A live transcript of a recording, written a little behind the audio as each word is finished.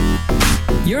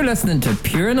You're listening to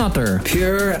Pure and Utter.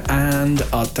 Pure and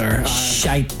utter.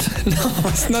 Shite. No,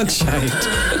 it's not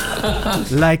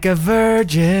shite. Like a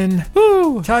virgin.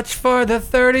 Woo! Touch for the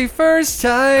 31st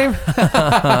time.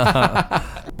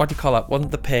 What do you call it? One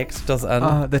of the pegs does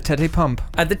The titty pump.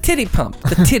 the titty pump.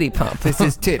 The titty pump. This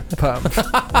is tit pump.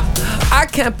 I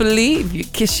can't believe you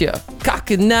kiss your cock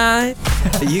at night.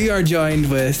 You are joined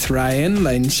with Ryan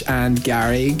Lynch and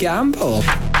Gary Gamble.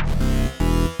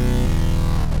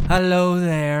 Hello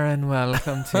there and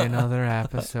welcome to another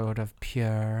episode of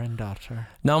Pure and Utter.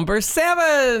 Number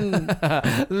 7.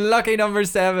 Lucky number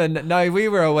 7. Now, we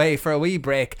were away for a wee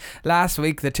break. Last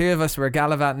week, the two of us were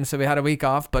gallivanting, so we had a week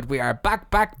off, but we are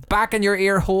back in your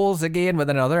ear holes again with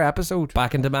another episode.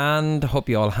 Back in demand. Hope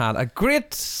you all had a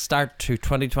great start to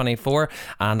 2024,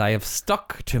 and I have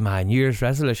stuck to my New Year's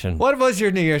resolution. What was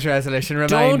your New Year's resolution?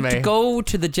 Remind me. Don't go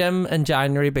to the gym in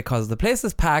January because the place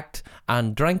is packed,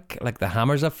 and drink like the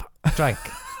hammers of drink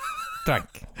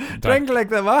Drink like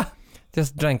the what?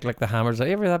 Just drink like the hammers. Have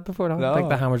you ever heard that before? No? No. Like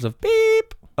the hammers of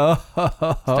beep. Oh.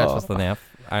 Starts with an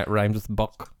F. It rhymes with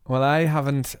buck. Well, I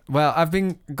haven't. Well, I've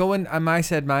been going. I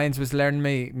said mine was learn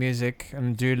me music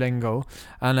and Duolingo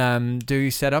and do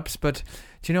setups. But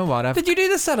do you know what? Did you do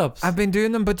the setups? I've been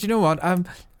doing them, but do you know what?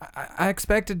 I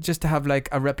expected just to have like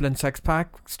a rippling six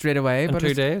pack straight away, in but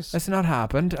 2 days. it's not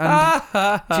happened. And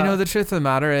do you know the truth of the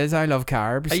matter is I love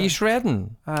carbs. Are you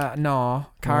shredding? No,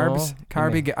 carbs.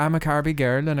 Carby. I'm a carby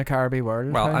girl in a carby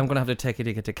world. Well, I'm going to have to take you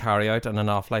to get to carry out and an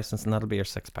off license, and that'll be your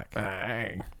 6-pack.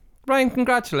 Bang. Ryan,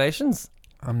 congratulations.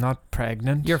 I'm not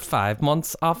pregnant. You're 5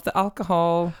 months off the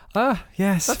alcohol.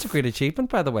 Yes. That's a great achievement,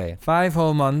 by the way. 5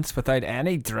 whole months without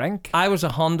any drink. I was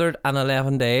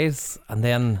 111 days, and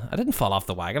then I didn't fall off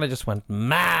the wagon. I just went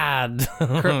mad.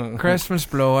 Christmas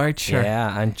blowout, sure.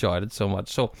 Yeah, I enjoyed it so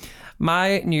much. So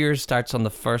my New Year's starts on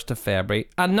the 1st of February,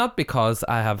 and not because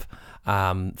I have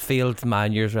failed my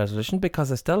New Year's resolution,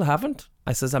 because I still haven't.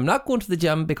 I says I'm not going to the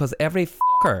gym because every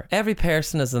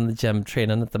person is in the gym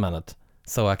training at the minute,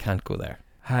 so I can't go there.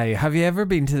 Hi, have you ever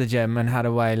been to the gym and had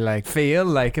a while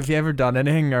fail? Have you ever done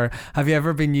anything, or have you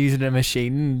ever been using a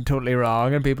machine totally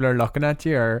wrong and people are looking at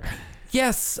you? Or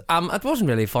yes, it wasn't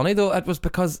really funny though. It was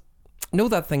because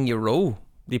that thing you row,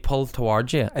 you pull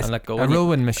towards you and let go. A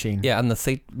rowing machine. Yeah, and the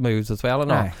seat moves as well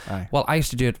and all. Aye. Well, I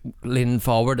used to do it leaning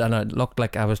forward, and it looked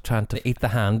like I was trying to eat the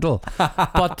handle.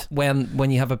 But when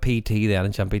you have a PT then,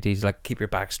 and gym PTs, like, keep your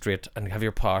back straight and have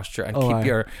your posture and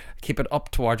keep it up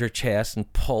towards your chest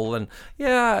and pull, and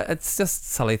yeah, it's just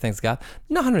silly things got.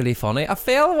 Nothing really funny. I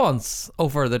fell once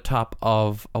over the top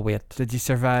of a weight. Did you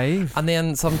survive? And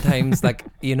then sometimes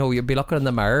you'd be looking in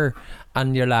the mirror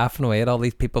and you're laughing away at all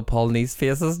these people pulling these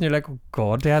faces, and you're like, oh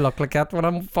God, do I look like that when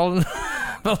I'm pulling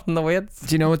the weights?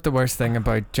 Do you know what the worst thing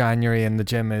about January in the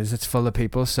gym is? It's full of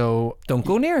people, so don't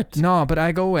go near it. No, but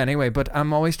I go anyway, but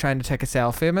I'm always trying to take a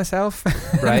selfie of myself.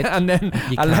 Right. And then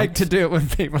I like to do it when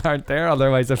people aren't there,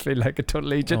 otherwise I feel like a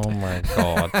total idiot. Oh my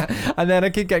God. And then I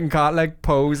keep getting caught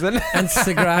posing.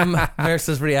 Instagram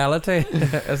versus reality,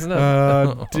 isn't it?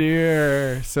 Oh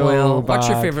dear. So what's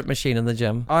your bad. favourite machine in the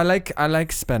gym? I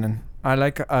like spinning. I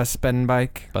like a spin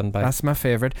bike. That's my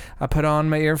favourite. I put on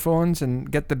my earphones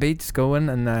and get the beats going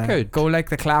and go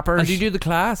like the clappers. And do you do the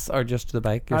class or just the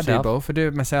bike yourself? I do both. I do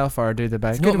it myself or I do the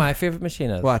bike. You know what my favourite machine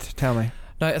is? What? Tell me.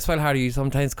 No, it's well hard to use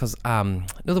sometimes because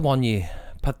the one you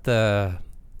put the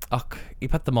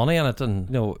money in it,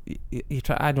 and you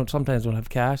try. Sometimes don't have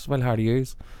cash. It's well hard to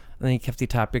use. And then you have to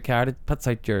tap your card. It puts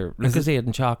out your Lucozade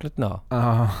and chocolate. No,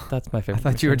 that's my favourite.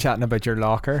 I thought you were chatting about your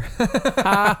locker.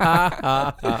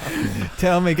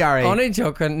 Tell me, Gary. Only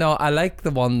joking. No, I like the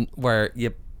one where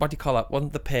you. What do you call it? One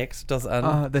of the pegs does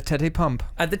the titty pump.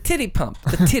 The titty pump.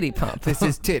 The titty pump. This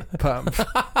is tit pump.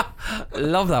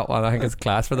 Love that one. I think it's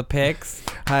class for the pegs.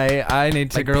 I need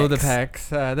to grow the pecs.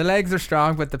 The legs are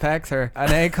strong, but the pecs are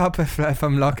an A cup if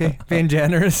I'm lucky. Being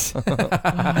generous.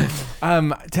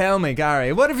 Tell me,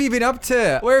 Gary, what have you been up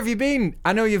to? Where have you been?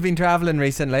 I know you've been travelling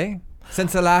recently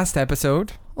since the last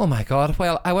episode. Oh my God.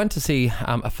 Well, I went to see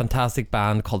a fantastic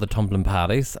band called the Tumbling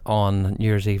Paddies on New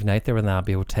Year's Eve night. They were in the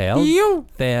Abbey Hotel.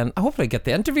 Then I hopefully get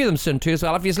to interview them soon too as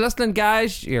well. If you're listening,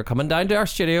 guys, you're coming down to our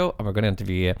studio and we're going to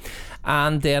interview you.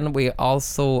 And then we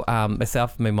also,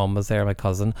 myself and my mum was there, my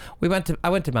cousin. I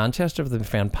went to Manchester with my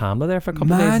friend Pamela there for a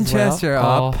couple of days as well.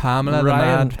 Manchester, Pamela,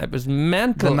 Ryan, the mad. It was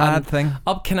mental. The mad thing.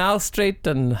 Up Canal Street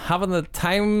and having the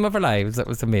time of our lives. It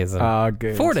was amazing. Oh,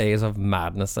 good. 4 days of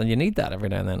madness, and you need that every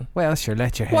now and then. Well, sure,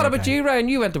 let your hair What about down. you, Ryan?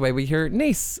 You went away with your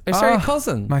niece. Sorry,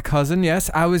 cousin. My cousin, yes.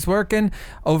 I was working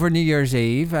over New Year's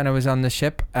Eve and I was on the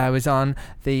ship. I was on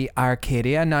the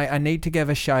Arcadia. Now, I need to give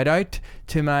a shout out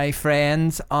to my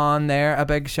friends on there. A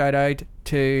big shout out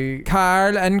to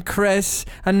Carl and Chris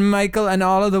and Michael and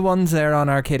all of the ones there on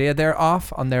Arcadia. They're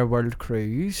off on their world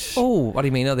cruise. Oh, what do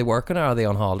you mean? Are they working or are they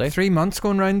on holiday? 3 months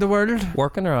going round the world.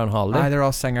 Working or on holiday? They're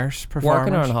all singers, performers.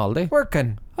 Working or on holiday?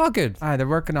 Working. Oh, good. They're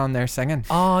working on their singing.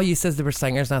 Oh, you says they were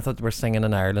singers, and I thought they were singing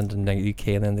in Ireland and the UK,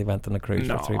 and then they went on a cruise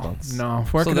for 3 months. No,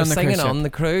 So working they're on the singing cruise ship. on the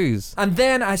cruise. And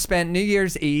then I spent New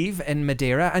Year's Eve in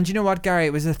Madeira, and you know what, Gary?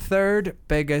 It was the 3rd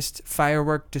biggest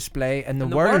firework display in the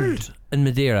world. In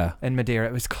Madeira. In Madeira.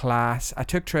 It was class. I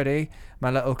took Trudy,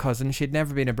 my little cousin. She'd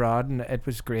never been abroad, and it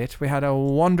was great. We had a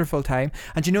wonderful time.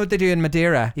 And you know what they do in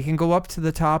Madeira? You can go up to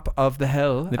the top of the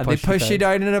hill and they push you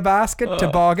down in a basket,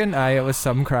 toboggan. It was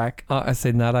some crack. Oh, I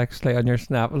seen that actually on your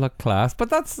snap. It looked class. But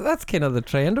that's kind of the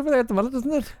trend over there at the minute,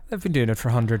 isn't it? They've been doing it for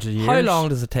hundreds of years. How long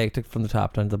does it take to, from the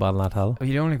top down to the bottom of that hill? Well,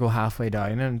 you only go halfway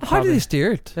down. And How do they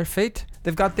steer it? Their feet.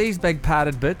 They've got these big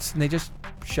padded boots and they just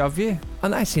shove you.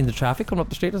 And I seen the traffic coming up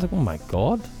the street. I was like, oh my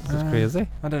god, this is crazy.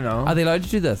 I don't know. Are they allowed to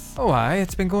do this? Oh, aye.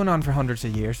 It's been going on for hundreds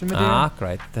of years in Madeira. Ah,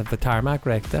 right. They have the tarmac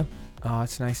right there. Oh,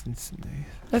 it's nice and smooth.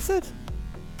 That's it.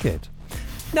 Good.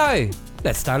 Now,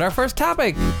 let's start our first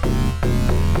topic.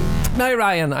 Now,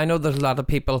 Ryan, I know there's a lot of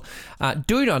people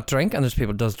do not drink, and there's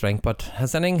people does drink, but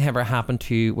has anything ever happened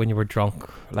to you when you were drunk,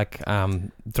 like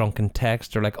drunken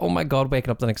text, or like, oh my god, waking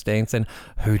up the next day and saying,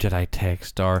 who did I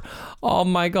text, or oh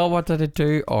my god, what did I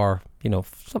do, or you know,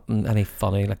 something, any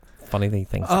funny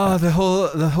things. Oh,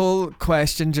 the whole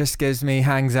question just gives me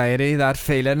anxiety, that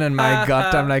feeling in my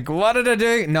gut. I'm like, what did I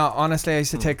do? No, honestly, I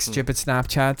used to take stupid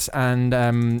Snapchats and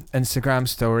Instagram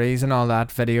stories and all that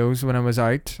videos when I was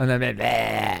out, and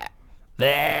then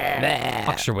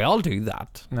Sure, we all do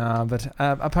that. no, but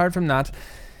apart from that,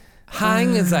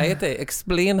 Hang anxiety.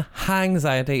 Explain hang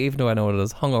anxiety, even though I know what it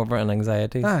is. Hungover and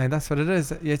anxiety. aye, that's what it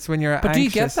is. It's when you're But anxious. do you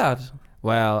get that?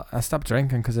 Well, I stopped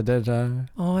drinking because I did.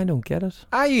 Oh, I don't get it.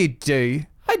 You do.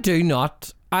 I do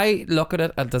not. I look at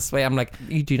it this way. I'm like,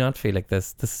 you do not feel like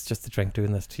this. This is just a drink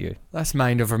doing this to you. That's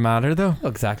mind over matter, though. Oh,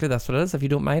 exactly. That's what it is. If you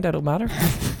don't mind, I don't matter.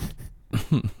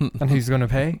 And who's going to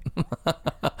pay?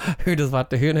 Who does what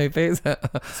to who and who pays?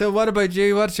 So what about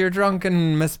you? What's your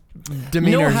drunken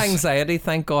misdemeanors? No anxiety,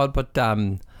 thank God. But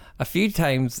a few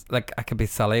times, like, I could be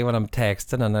silly when I'm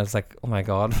texting, and I was like, oh my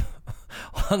God.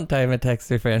 One time I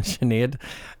texted my friend Sinead.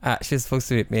 She was supposed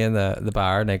to meet me in the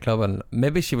bar nightclub, and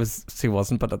maybe she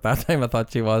wasn't, but at that time I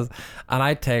thought she was. And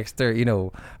I texted her, you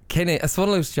know, it's one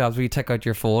of those jobs where you take out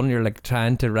your phone and you're like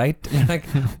trying to write, and you're like,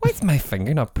 why is my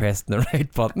finger not pressing the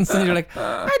right buttons? And you're like,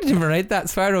 I didn't even write that.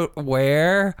 So I wrote,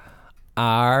 where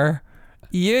are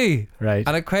you? Right.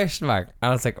 And a question mark. And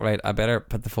I was like, right, I better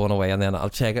put the phone away and then I'll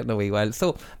check it in a wee while.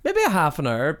 So maybe a half an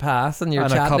hour passed and you're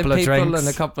And a chatting to couple of people drinks. and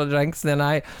a couple of drinks. And then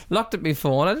I looked at my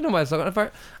phone. I didn't know what I was looking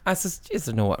for. I says, geez,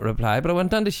 I don't know what to reply. But I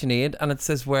went down to Sinead and it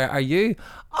says, where are you?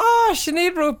 Oh,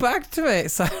 Sinead wrote back to me.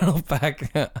 So I wrote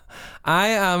back, I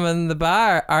am in the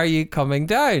bar. Are you coming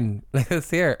down? Like this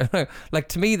here. Like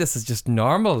to me, this is just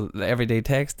normal everyday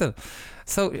texting.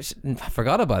 So I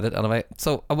forgot about it anyway.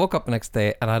 So I woke up the next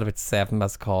day and I had about 7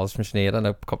 missed calls from Sinead and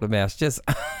a couple of messages.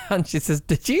 And she says,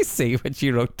 did you see what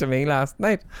you wrote to me last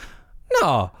night?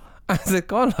 No. I said,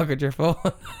 go and look at your phone.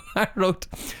 I wrote,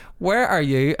 where are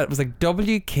you? It was like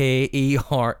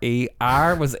WKERE.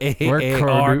 R was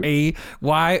AAREYOU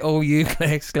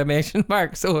exclamation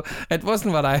mark. So it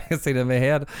wasn't what I had seen in my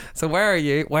head. So where are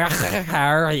you? Where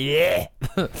are you?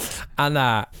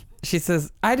 And she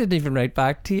says, I didn't even write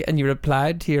back to you, and you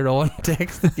replied to your own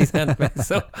text that you sent me.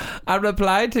 So I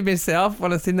replied to myself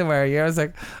when I seen the where are you. I was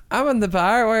like, I'm in the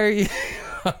bar, where are you?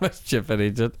 I'm a stupid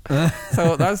idiot.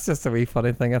 So that's just a wee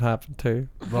funny thing that happened too.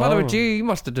 Wow. What about you? You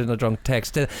must have done a drunk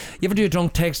text. You ever do a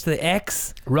drunk text to the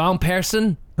ex? Wrong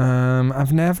person?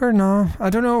 I've never, no. I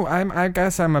don't know. I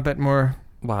guess I'm a bit more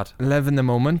What? live in the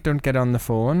moment, don't get on the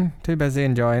phone. Too busy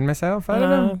enjoying myself. I don't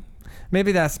know.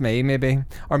 Maybe that's me, maybe.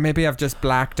 Or maybe I've just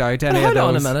blacked out any of Hold those.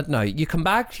 on a minute now. You come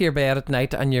back to your bed at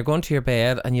night and you're going to your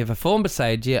bed and you have a phone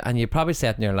beside you and you're probably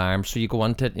setting your alarm. So you go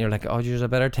onto it and you're like, oh, geez, I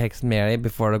better text Mary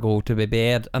before I go to my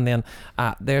bed. And then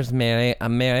there's Mary.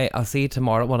 And Mary, I'll see you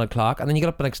tomorrow at 1 o'clock. And then you get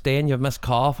up the next day and you have a missed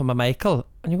call from a Michael.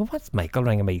 And you go, what's Michael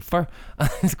ringing me for? And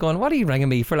he's going, what are you ringing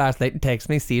me for last night and text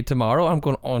me, see you tomorrow? I'm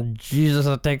going, oh Jesus,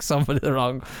 I text somebody the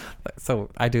wrong.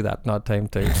 So I do that not time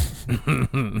too.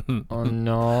 Oh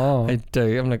no. I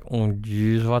do. I'm like, oh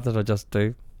jeez, what did I just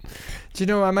do? Do you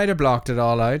know, I might have blocked it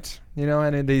all out. You know,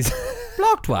 any of these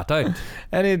Blocked what out?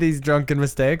 any of these drunken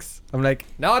mistakes. I'm like,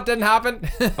 no, it didn't happen.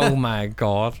 Oh my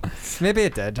God. Maybe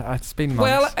it did. It's been months.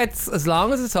 Well, it's as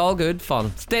long as it's all good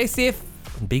fun. Stay safe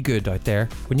and be good out there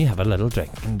when you have a little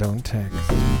drink. And don't text.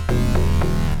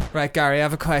 Right, Gary, I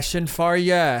have a question for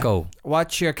you. Go.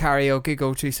 What's your karaoke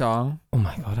go-to song? Oh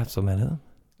my God, I have so many of them.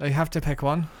 You have to pick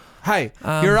one. Hi,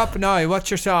 you're up now. What's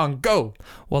your song? Go.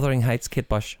 Wuthering Heights, Kate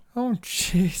Bush. Oh,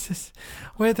 Jesus.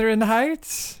 Wuthering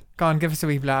Heights. Go on, give us a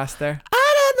wee blast there.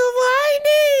 I don't know why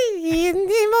in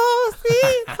the most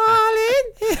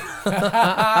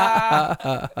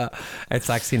It's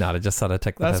actually not. I just thought I'd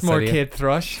take the That's piss more out of you. Kate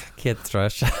Thrush. Kate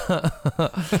Thrush. I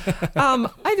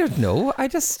don't know.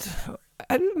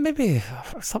 Maybe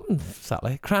something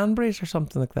silly. Cranberries or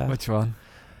something like that. Which one?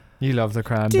 You love the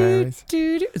Cranberries.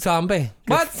 Zombie.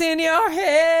 What's in your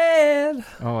head?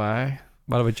 Oh, aye.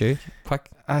 What about you? Quick.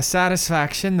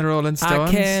 Satisfaction, the Rolling Stones.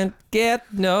 I can't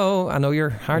get no. I know you're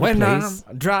hard When to please.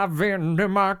 I'm driving to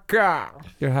my car.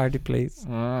 You're hard to please.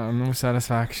 No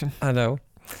satisfaction. I know.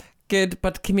 Good,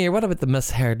 but come here. What about the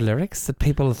misheard lyrics that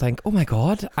people think? Oh my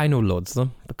God, I know loads of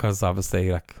them because obviously,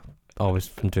 like, always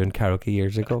been doing karaoke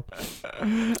years ago.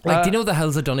 Like, do you know the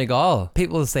hills of Donegal?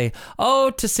 People will say, "Oh,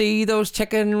 to see those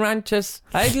chicken ranches,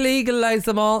 I'd legalise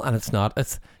them all," and it's not.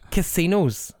 It's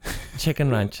casinos, chicken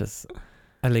ranches.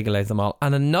 I legalise them all.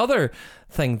 And another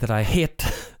thing that I hate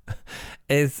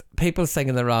is people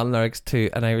singing the wrong lyrics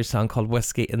to an Irish song called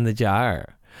Whiskey in the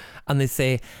Jar. And they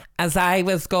say, "As I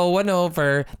was going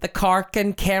over the Cork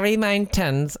and Kerry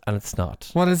Mountains," and it's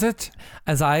not. What is it?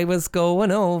 "As I was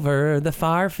going over the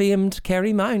far-famed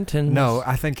Kerry Mountains." No,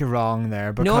 I think you're wrong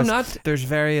there. Because No, I'm not. There's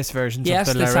various versions Yes,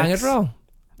 of the they lyrics. sang it wrong.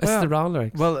 It's Well- the wrong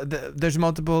lyrics. Well, there's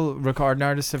multiple recording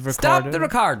artists have recorded. Stop the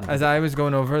recording. As I was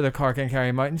going over the Cork and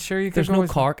Kerry Mountains, sure you could There's go no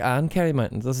with- Cork and Kerry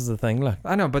Mountains. This is the thing, like.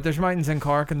 I know, but there's mountains in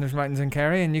Cork and there's mountains in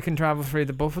Kerry, and you can travel through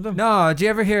the both of them. No, do you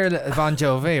ever hear Bon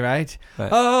Jovi, right? Right.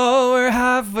 Oh, we're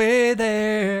halfway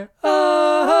there.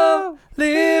 Oh,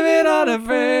 living on a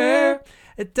prayer.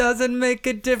 It doesn't make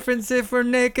a difference if we're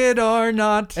naked or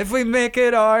not. If we make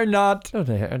it or not. I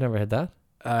never heard that.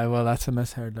 Well, that's a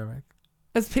misheard lyric.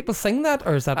 Is people sing that,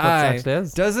 or is that what it Aye. actually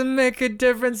is? Doesn't make a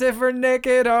difference if we're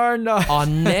naked or not. Oh,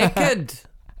 naked.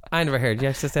 I never heard you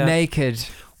actually say that. Naked.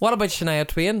 What about Shania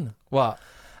Twain? What?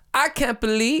 I can't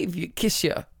believe you kiss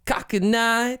your cock at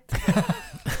night.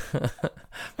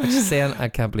 I'm just saying, I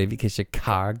can't believe you kiss your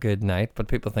car good night, but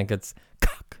people think it's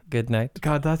cock good night.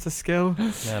 God, that's a skill.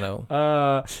 I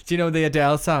know. Do you know the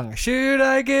Adele song? Should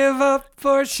I give up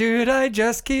or should I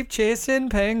just keep chasing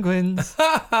penguins?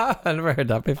 I never heard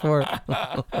that before.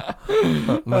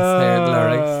 Misheard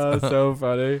lyrics. So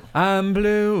funny. I'm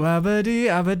blue, Aberdeen,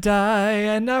 Aberdeen,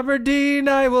 in Aberdeen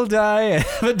I will die.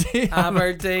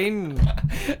 Aberdeen.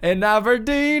 In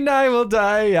Aberdeen I will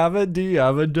die. Aberdeen,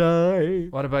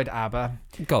 Aberdeen. What about ABBA?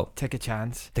 Go. Take a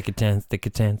chance. Take a chance, take a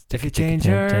chance. If you change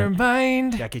your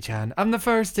mind, Jackie Chan, I'm the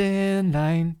first in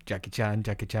line. Jackie Chan,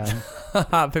 Jackie Chan.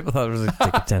 People thought it was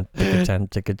like Jackie Chan,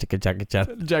 Jackie Chan, Jackie Chan.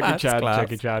 Jackie That's Chan, class.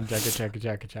 Jackie Chan,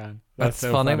 Jackie Chan. That's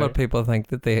so funny what people think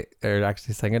that they are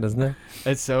actually singing, isn't it?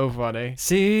 It's so funny.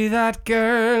 See that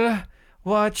girl,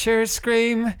 watch her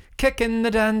scream, kicking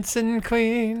the dancing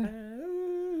queen.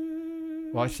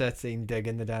 Watch that scene,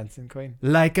 digging the dancing queen.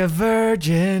 Like a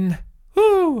virgin,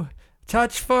 woo,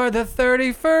 touch for the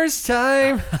 31st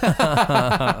time.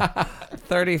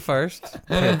 31st.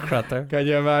 Poor crutter. Can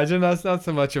you imagine? That's not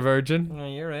so much a virgin. Oh,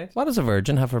 you're right. What does a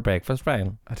virgin have for breakfast,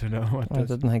 Brian? I don't know what I this.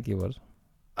 didn't think you would.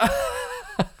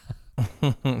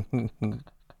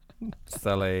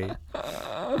 Silly.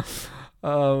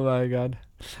 Oh my god.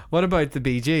 What about the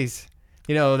Bee Gees?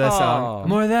 You know that Oh. song?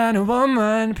 More than a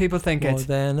woman. People think More it's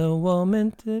than a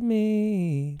woman to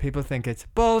me.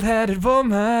 bald-headed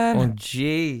woman. Oh,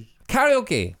 gee.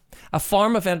 Karaoke. A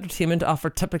form of entertainment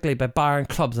offered typically by bar and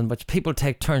clubs in which people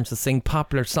take turns to sing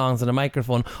popular songs on a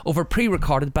microphone over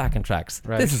pre-recorded backing tracks.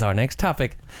 Right. This is our next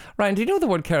topic. Ryan, do you know the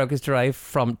word karaoke is derived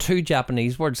from two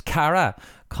Japanese words? Kara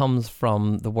comes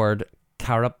from the word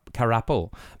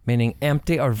karapo, meaning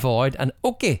empty or void, and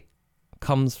oke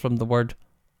comes from the word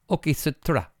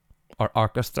okisutra, or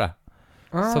orchestra.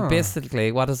 So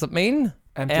basically, what does it mean?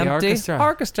 Empty orchestra.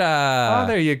 Oh,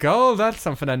 there you go. That's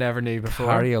something I never knew before.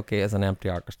 Karaoke is an empty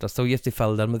orchestra, so you have to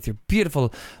fill it in with your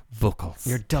beautiful vocals.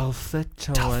 Your dulcet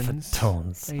tones. dulcet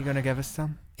tones. Are you going to give us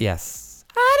some? Yes.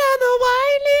 I don't know why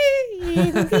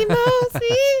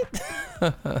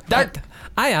That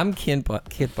I am Kate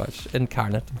Bush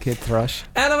incarnate. Kate Thrush.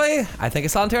 Anyway, I think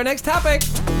it's on to our next topic.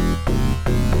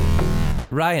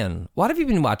 Ryan, what have you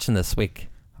been watching this week?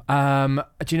 Do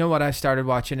you know what I started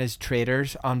watching is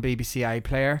Traders on BBC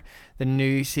iPlayer, the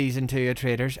new season 2 of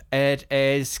Traders. It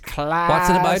is class. What's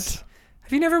it about?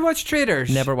 Have you never watched Traitors?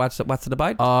 Never watched it. What's it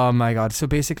about? Oh my god. So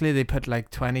basically they put like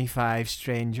 25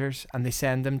 strangers and they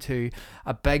send them to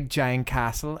a big giant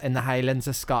castle in the Highlands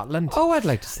of Scotland. Oh, I'd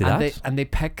like to see that. And they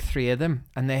pick 3 of them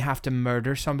and they have to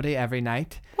murder somebody every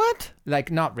night. What?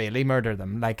 Like, not really murder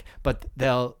them, like, but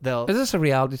they'll Is this a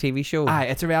reality TV show? Aye,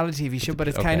 it's a reality TV show, but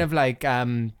it's kind of like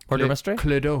Murder mystery?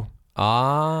 Cluedo.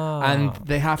 Ah. And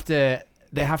they have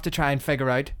to try and figure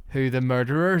out who the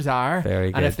murderers are.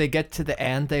 Very good. And if they get to the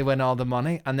end, they win all the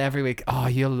money. And every week, oh,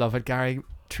 you'll love it, Gary.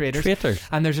 Traitors.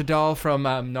 And there's a doll from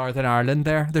Northern Ireland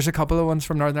there. There's a couple of ones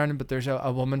from Northern Ireland, but there's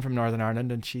a woman from Northern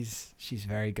Ireland, and she's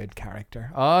very good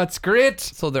character. Oh, it's great.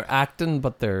 So they're acting,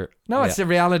 but they're... No, it's a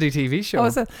reality TV show. Oh,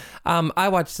 is it? I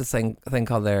watched this thing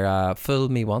called their Fool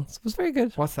Me Once. It was very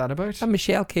good. What's that about? And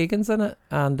Michelle Keegan's in it,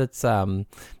 and it's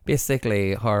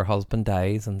basically her husband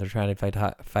dies, and they're trying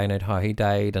to find out how he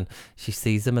died, and she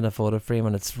sees him in a photo frame,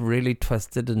 and it's really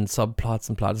twisted and subplots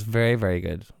and plots. It's very, very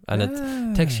good, and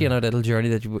it takes you on a little journey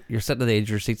that you're sitting at the edge of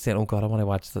your seat saying, "Oh God, I want to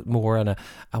watch that more," and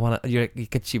I want to. You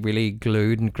get you really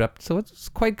glued and gripped. So it's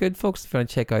quite good, folks. If you want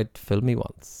to check out Fool Me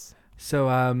Once. So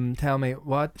tell me,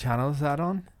 what channel is that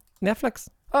on? Netflix.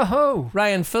 Oh,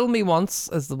 Ryan, Fool Me Once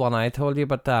is the one I told you,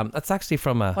 but it's actually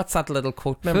from what's that little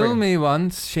quote? Remember? Fool me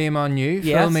once, shame on you.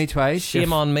 Yes. Fool me twice,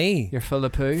 shame on me. You're full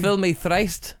of poo. Fool me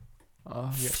thrice.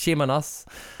 Oh, shame on us.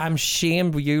 I'm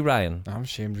shamed with you, Ryan. I'm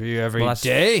shamed with you every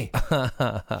day.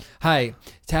 Hi,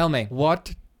 tell me,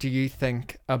 what do you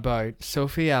think about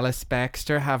Sophie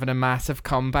Ellis-Bextor having a massive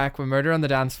comeback with Murder on the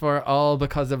Dance Floor, all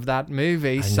because of that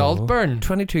movie, Saltburn?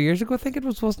 22 years ago, I think it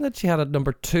was, wasn't it? She had it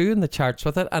number 2 in the charts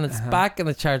with it, and it's back in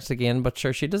the charts again, but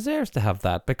sure, she deserves to have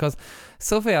that, because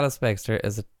Sophie Ellis-Bextor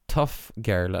is a tough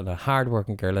girl and a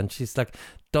hard-working girl, and she's like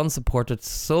supported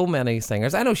so many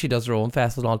singers. I know she does her own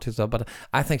festival and all too, but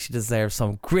I think she deserves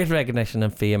some great recognition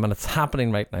and fame, and it's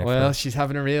happening right now. Well, she's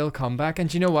having a real comeback,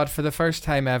 and you know what? For the first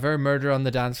time ever, Murder on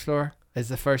the Dance Floor is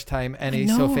the first time any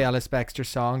Sophie Ellis-Bextor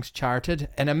songs charted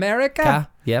in America.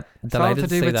 Yep, it's all to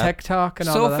do with TikTok and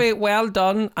all of that. Sophie, well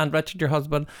done, and Richard, your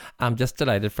husband. I'm just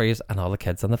delighted for you and all the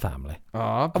kids and the family.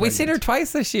 Oh, we've seen her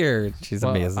twice this year. She's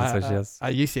amazing. So she is.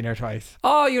 You seen her twice?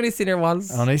 Oh, you only seen her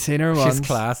once. Only seen her once. She's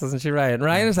class, isn't she, Ryan?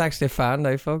 Ryan is actually a fan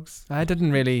now, folks. I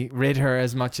didn't really rate her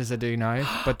as much as I do now,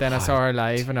 but then I saw her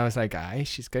live and I was like, aye,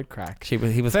 she's good crack. He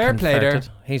was fair play her.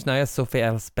 He's now a Sophie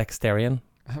Ellis-Bextorian.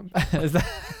 Is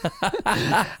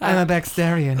that I'm a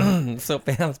Bexterian.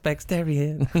 Sophie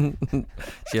Ellis-Bextorian.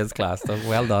 She is class though.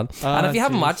 Well done. And if you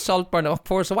haven't watched Saltburn, of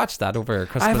course, watch that over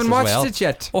Christmas. I haven't watched it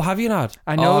yet. Oh, have you not?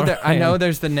 I know I know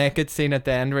there's the naked scene at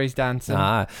the end where he's dancing.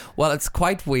 Well, it's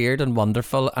quite weird and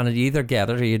wonderful, and you either get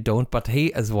it or you don't. But he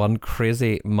is one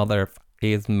crazy mother.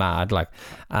 He is mad, like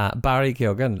Barry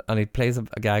Keoghan, and he plays a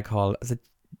guy called, is it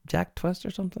Jack Twist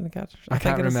or something like that? I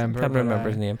can't remember. Can't remember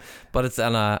his name, but it's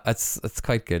it's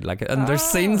quite good. Like, and there's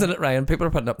scenes in it, Ryan. People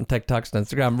are putting up on TikToks and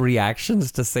Instagram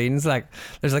reactions to scenes. Like,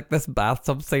 there's like this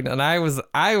bathtub scene, and I was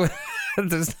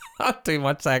there's not too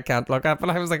much I can't look at, but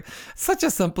I was like, such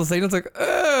a simple scene. It's like,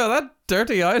 oh, that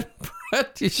dirty out.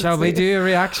 Shall we do a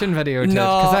reaction video to it?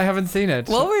 Because I haven't seen it.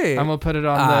 Will we? And we'll put it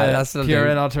on the Pure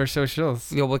and Utter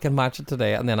socials. Yeah, we can match it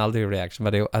today, and then I'll do a reaction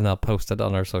video, and I'll post it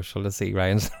on our social to see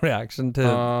Ryan's reaction to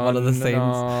one of the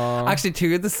scenes. Actually,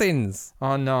 2 of the scenes.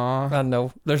 Oh no. I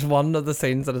know. There's one of the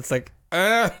scenes that it's like,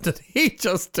 did he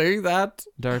just do that?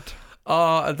 Dirt.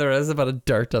 Oh, there is a bit of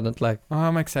dirt in it. Like, oh,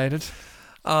 I'm excited.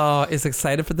 Oh, he's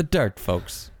excited for the dirt,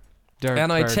 folks.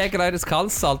 Anyway, check it out. It's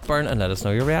called Saltburn, and let us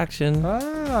know your reaction.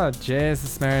 Oh,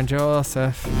 Jesus, Mary and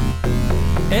Joseph.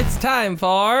 It's time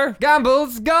for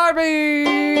Gamble's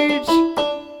Garbage.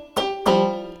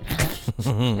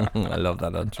 I love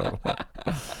that intro.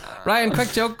 Ryan,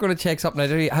 quick joke. Going to check something out.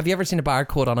 Have you ever seen a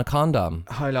barcode on a condom?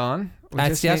 How long?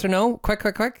 It's yes or no? Quick.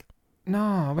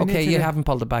 No. Okay, you haven't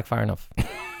pulled it back far enough.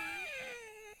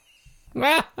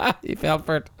 You fell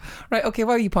for it. Right, okay,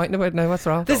 what are you pointing about now? What's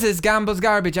wrong? This is Gamble's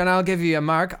Garbage, and I'll give you a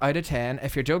mark out of 10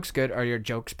 if your joke's good or your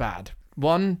joke's bad.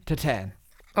 1 to 10.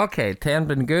 Okay, 10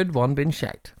 been good, 1 been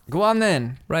shite. Go on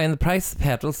then. Ryan, the price of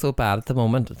petrol's so bad at the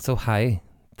moment, it's so high,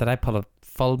 that I put a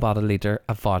full bottle litre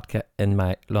of vodka in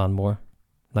my lawnmower.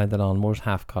 Now the lawnmower's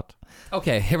half cut.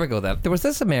 Okay, here we go then. There was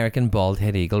this American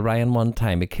bald-head eagle, Ryan, one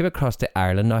time. He came across to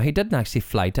Ireland. Now, he didn't actually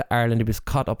fly to Ireland. He was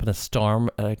caught up in a storm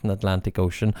out in the Atlantic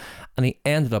Ocean, and he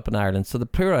ended up in Ireland. So the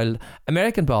poor old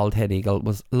American bald-head eagle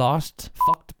was lost,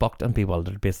 fucked, bucked, and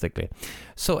bewildered, basically.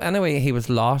 So anyway, he was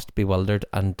lost, bewildered,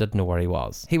 and didn't know where he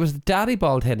was. He was the daddy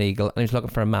bald-head eagle, and he was looking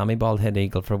for a mammy bald-head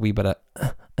eagle for a wee bit of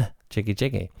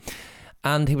jiggy.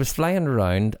 And he was flying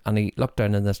around and he looked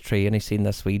down in this tree and he seen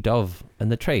this wee dove in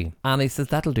the tree. And he says,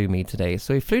 that'll do me today.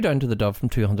 So he flew down to the dove from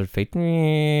 200 feet.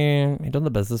 He done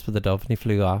the business with the dove and he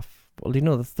flew off. Well, you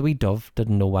know, the wee dove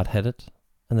didn't know what hit it.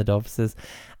 And the dove says,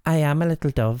 I am a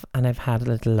little dove and I've had a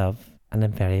little love and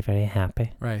I'm very, very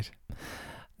happy. Right.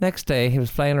 Next day, he was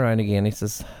flying around again. He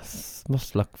says,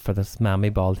 must look for this mammy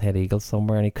bald-head eagle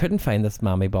somewhere. And he couldn't find this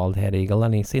mammy bald-head eagle.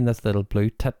 And he seen this little blue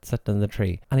tit sitting in the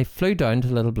tree. And he flew down to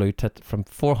the little blue tit from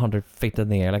 400 feet in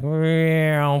the air, like,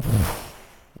 and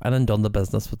then done the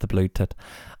business with the blue tit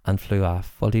and flew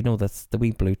off. Well, do you know this? The wee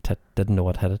blue tit didn't know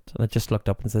what hit it. And it just looked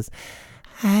up and says,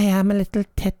 I am a little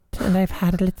tit and I've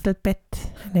had a little bit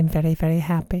and I'm very, very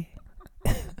happy.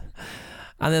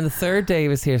 And then the third day he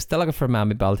was here still looking for a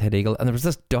mammy bald-head eagle, and there was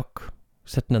this duck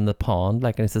sitting in the pond,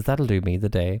 like, and he says, that'll do me the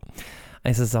day. And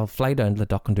he says, I'll fly down to the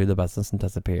duck and do the business and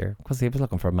disappear, because he was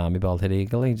looking for a mammy bald-head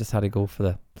eagle. He just had to go for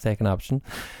the second option.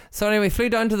 So anyway, flew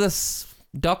down to this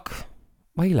duck.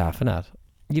 What are you laughing at?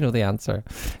 You know the answer.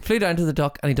 Flew down to the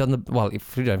duck and he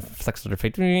flew down 600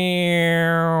 feet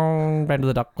down to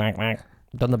the duck, quack, quack,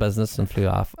 done the business and flew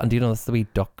off. And do you know this? The wee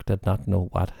duck did not know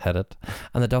what hit it.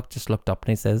 And the duck just looked up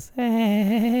and he says,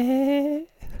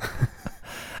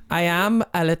 I am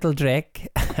a little drake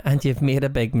and you've made a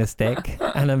big mistake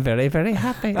and I'm very, very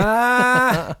happy.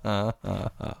 That's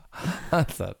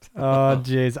it. Oh,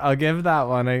 jeez. I'll give that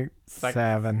one a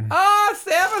 7. Oh,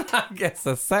 7. I guess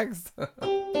a 6.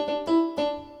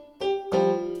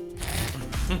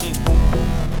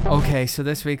 Okay, so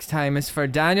this week's time is for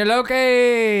Daniel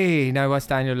Loki. Now, what's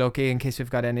Daniel Loki, in case we've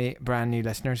got any brand new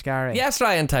listeners, Gary? Yes,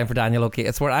 Ryan, time for Daniel Loki.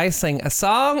 It's where I sing a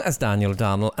song as Daniel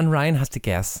O'Donnell and Ryan has to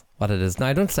guess what it is. Now,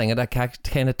 I don't sing it. I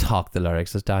kind of talk the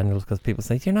lyrics as Daniel, because people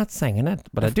say, you're not singing it.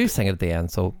 But I do sing it at the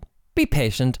end, so be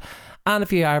patient. And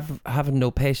if you are having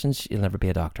no patience, you'll never be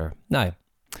a doctor. Now,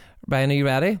 Ryan, are you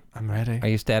ready? I'm ready. Are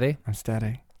you steady? I'm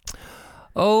steady.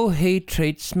 Oh, he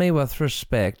treats me with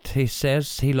respect. He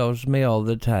says he loves me all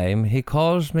the time. He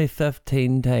calls me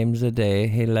 15 times a day.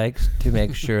 He likes to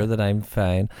make sure that I'm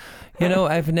fine. You know,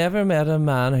 I've never met a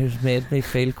man who's made me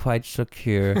feel quite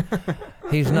secure.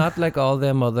 He's not like all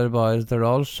them other boys. They're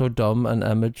all so dumb and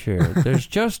immature. There's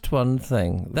just one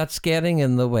thing that's getting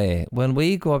in the way. When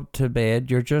we go up to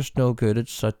bed, you're just no good.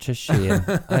 It's such a shame.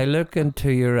 I look into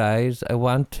your eyes. I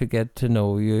want to get to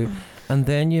know you. And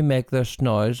then you make this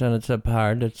noise and it's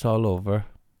apparent it's all over.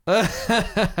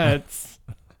 It's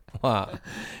What?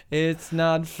 It's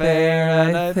not fair,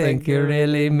 and I think you're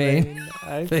really mean.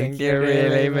 I think you're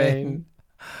really mean.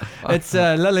 It's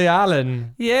Lily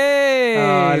Allen. Yay! Oh,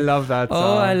 I love that song.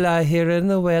 Oh, I lie here in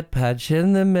the wet patch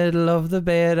in the middle of the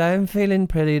bed. I'm feeling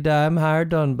pretty damn hard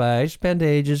done by. I spent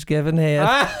ages giving head.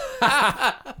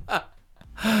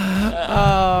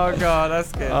 Oh, God,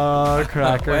 that's good. Oh,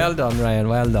 cracker. Well done, Ryan.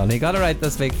 Well done. He got it right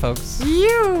this week, folks.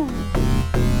 You.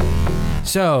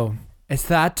 So, it's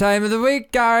that time of the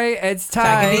week, Gary. It's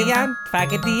time. Faggoty-yan,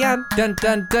 faggoty-yan. Dun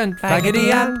dun dun.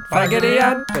 Faggoty-yan,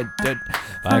 faggoty-yan.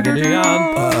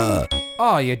 Faggoty-yan.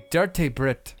 Oh, you dirty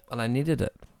Brit. Well, I needed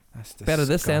it. That's better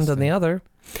this end than the other.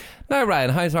 Now, Ryan,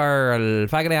 how's our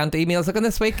faggoty-yan emails looking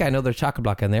this week? I know there's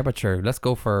chock-a-block in there, but sure, let's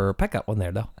go for pick that one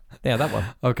there, though. Yeah, that one.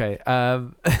 Okay.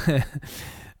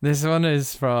 This one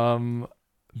is from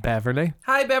Beverly.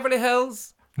 Hi, Beverly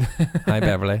Hills. Hi,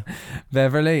 Beverly.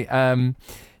 Beverly.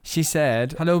 She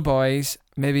said, hello, boys.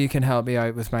 Maybe you can help me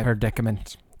out with my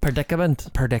predicament.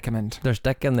 Predicament. There's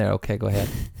dick in there. Okay, go ahead.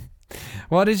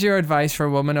 What is your advice for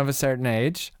a woman of a certain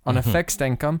age on a fixed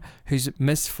income whose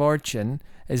misfortune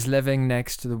is living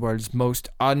next to the world's most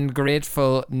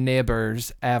ungrateful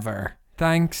neighbours ever?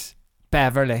 Thanks,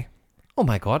 Beverly. Oh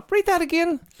my God, read that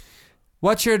again.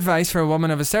 What's your advice for a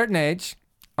woman of a certain age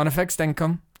on a fixed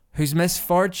income whose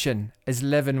misfortune is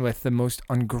living with the most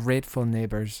ungrateful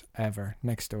neighbours ever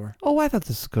next door? Oh, I thought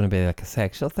this was going to be like a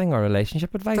sexual thing or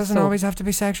relationship advice. Doesn't always have to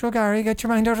be sexual, Gary. Get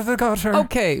your mind out of the gutter.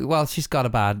 Okay, well, she's got a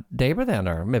bad neighbour then,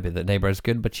 or maybe the neighbour is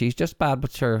good, but she's just bad.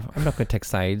 But sure, I'm not going to take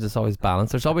sides. It's always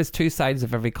balance. There's always two sides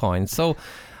of every coin. So,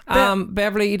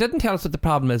 Beverly, you didn't tell us what the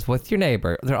problem is with your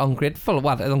neighbour. They're ungrateful.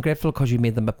 What? Ungrateful because you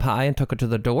made them a pie and took it to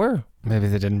the door? Maybe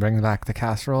they didn't bring back the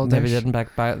casserole dish. Maybe they didn't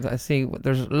back. I see.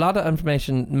 There's a lot of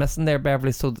information missing there,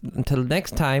 Beverly. So until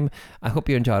next time, I hope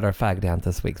you enjoyed our fag dance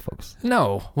this week, folks.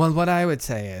 No. Well, what I would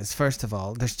say is, first of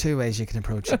all, there's two ways you can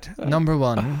approach it. Number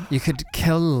one, you could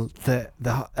kill the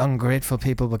ungrateful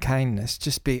people with kindness.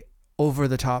 Just be over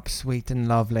the top, sweet and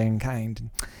lovely and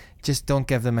kind. Just don't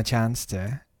give them a chance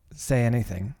to say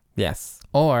anything. Yes.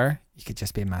 Or you could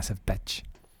just be a massive bitch.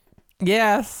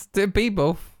 Yes, be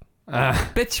both.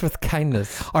 Bitch with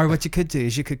kindness. Or what you could do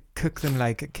is you could cook them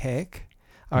like a cake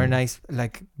or nice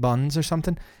like buns or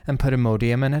something, and put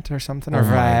Imodium in it or something, or Oh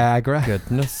my Viagra.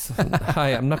 Goodness. Hi,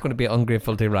 I'm not going to be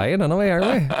ungrateful to Ryan anyway, are we?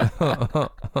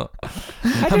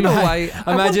 I don't know why.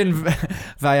 Imagine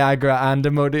Viagra and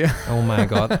Imodium. Oh my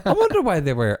God. I wonder why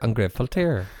they were ungrateful to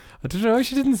her. I don't know.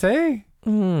 She didn't say.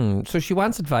 So she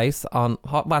wants advice on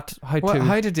how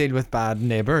to deal with bad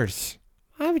neighbours.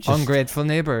 I would just, ungrateful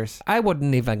neighbours. I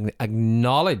wouldn't even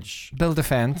acknowledge. Build a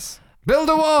fence. Build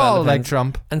a wall like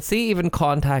Trump. And see, even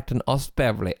contacting us,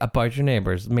 Beverly, about your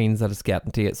neighbours means that it's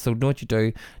getting to you. So know what you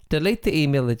do. Delete the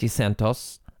email that you sent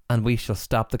us, and we shall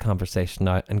stop the conversation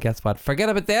now. And guess what? Forget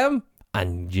about them,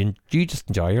 and you just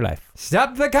enjoy your life.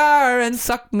 Stop the car and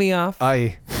Suck me off.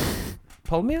 Aye.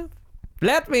 Pull me off.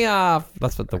 Let me off.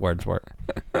 That's what the words were.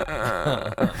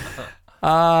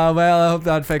 Well, I hope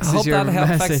that fixes your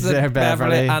message there,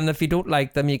 Beverly. And if you don't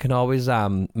like them, you can always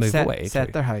move away.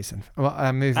 Set their house in.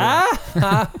 Well, move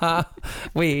away.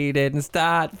 We didn't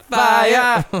start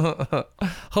fire.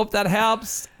 Hope that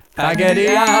helps. Faggoty.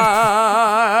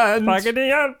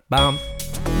 Bam.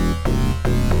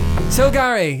 So,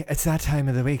 Gary, it's that time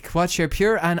of the week. What's your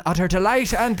pure and utter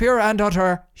delight and pure and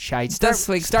utter shite? Start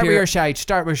with your shite.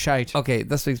 Start with shite. Okay,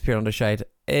 this week's pure and utter shite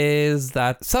is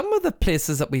that some of the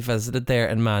places that we visited there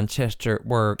in Manchester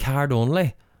were card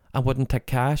only and wouldn't take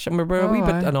cash, and we were a wee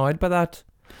bit annoyed by that.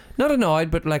 Not annoyed,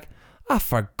 but like,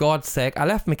 for God's sake, I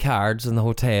left my cards in the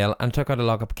hotel and took out a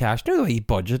lock up cash. You know the wee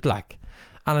budget, like.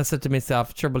 And I said to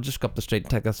myself, sure, we'll just go up the street and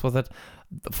take this with it.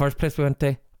 The first place we went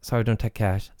to, sorry, don't take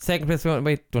cash. Second place we went,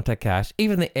 wait, don't take cash.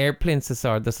 Even the airplane says,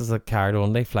 sorry, this is a card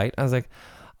only flight. I was like,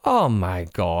 oh my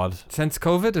God. Since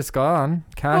COVID is gone,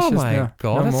 cash is God,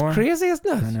 no it's more. crazy, isn't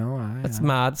it? I know. It's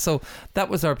mad. So that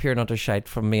was our pure and utter shite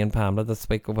from me and Pamela this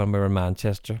week when we were in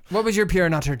Manchester. What was your pure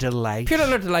and utter delight? Pure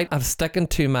and utter delight. I'm sticking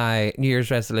to my New Year's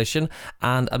resolution,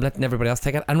 and I'm letting everybody else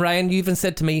take it. And Ryan, you even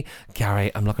said to me, Gary,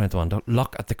 I'm looking at the window,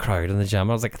 look at the crowd in the gym.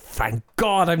 I was like, thank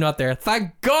God I'm not there.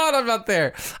 Thank God I'm not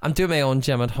there. I'm doing my own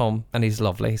gym at home, and he's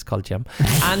lovely. He's called Jim.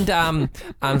 And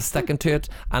I'm sticking to it.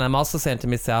 And I'm also saying to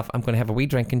myself, I'm going to have a wee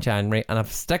drink in January, and I'm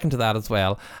sticking to that as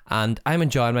well. And I'm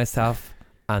enjoying myself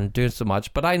and doing so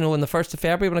much. But I know in the 1st of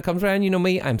February when it comes around, you know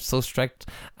me, I'm so strict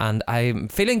and I'm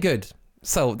feeling good.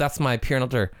 So that's my pure and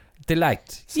utter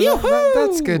delight. So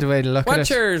that's a good way to look at it. What's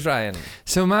yours, Ryan?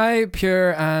 So my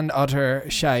pure and utter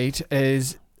shite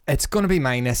is, it's going to be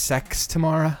 -6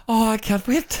 tomorrow. Oh, I can't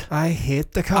wait. I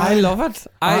hate the cold. I love it.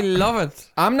 I love it.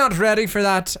 I'm not ready for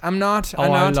that. I'm not. I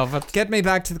love it. Get me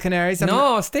back to the Canaries.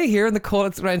 No, stay here in the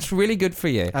cold. It's really good for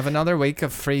you. I have another week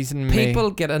of freezing. People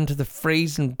get into the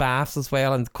freezing baths as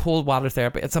well and cold water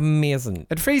therapy. It's amazing.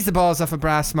 It'd freeze the balls off a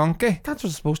brass monkey. That's what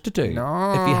it's supposed to do.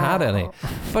 No. If you had any.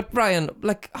 But Ryan,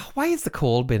 like, why has the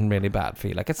cold been really bad for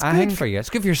you? Like, it's good for you. It's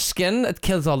good for your skin. It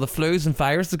kills all the flus and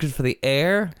viruses. It's good for the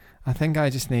air. I think I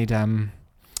just need a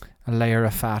layer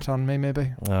of fat on me,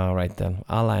 maybe. All right then,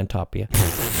 I'll lie on top of you.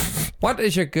 What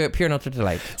is your good pure and utter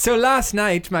delight? So last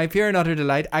night, my pure and utter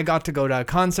delight, I got to go to a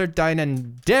concert down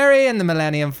in Derry in the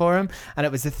Millennium Forum, and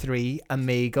it was the Three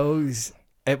Amigos.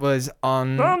 It was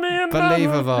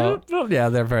unbelievable. Yeah,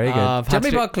 they're very good.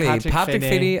 Jimmy Buckley, Patrick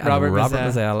Feeny, and Robert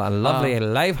Mazzell, and a lovely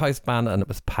live house band, and it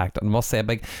was packed. And I must say a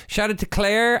big shout out to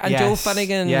Claire and Joe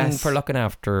Finnegan for looking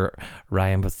after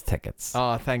Ryan with the tickets.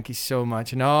 Oh, thank you so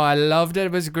much. No, I loved it.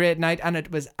 It was a great night, and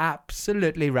it was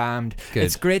absolutely rammed. Good.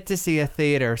 It's great to see a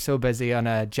theatre so busy on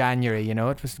a January, you know.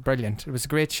 It was brilliant. It was a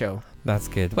great show. That's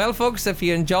good. Well, folks, if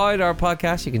you enjoyed our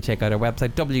podcast, you can check out our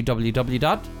website,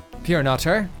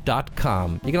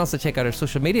 www.purenutter.com. You can also check out our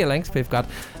social media links. We've got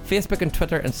Facebook and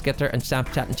Twitter and Skitter and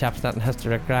Snapchat and Chapsnat and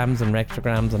Instagrams and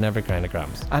Rextrograms and every kind of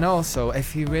grams. And also,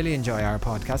 if you really enjoy our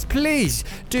podcast, please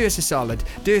do us a solid,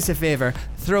 do us a favour,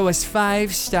 throw us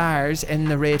 5 stars in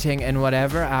the rating in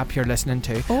whatever app you're listening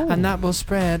to, and that will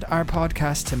spread our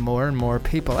podcast to more and more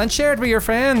people. And share it with your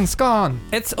friends. Go on.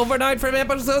 It's over now from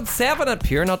episode 7 at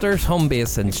Pure Nutter's home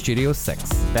base in Studio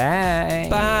 6. Bye.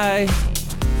 Bye.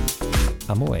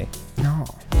 I'm away. No.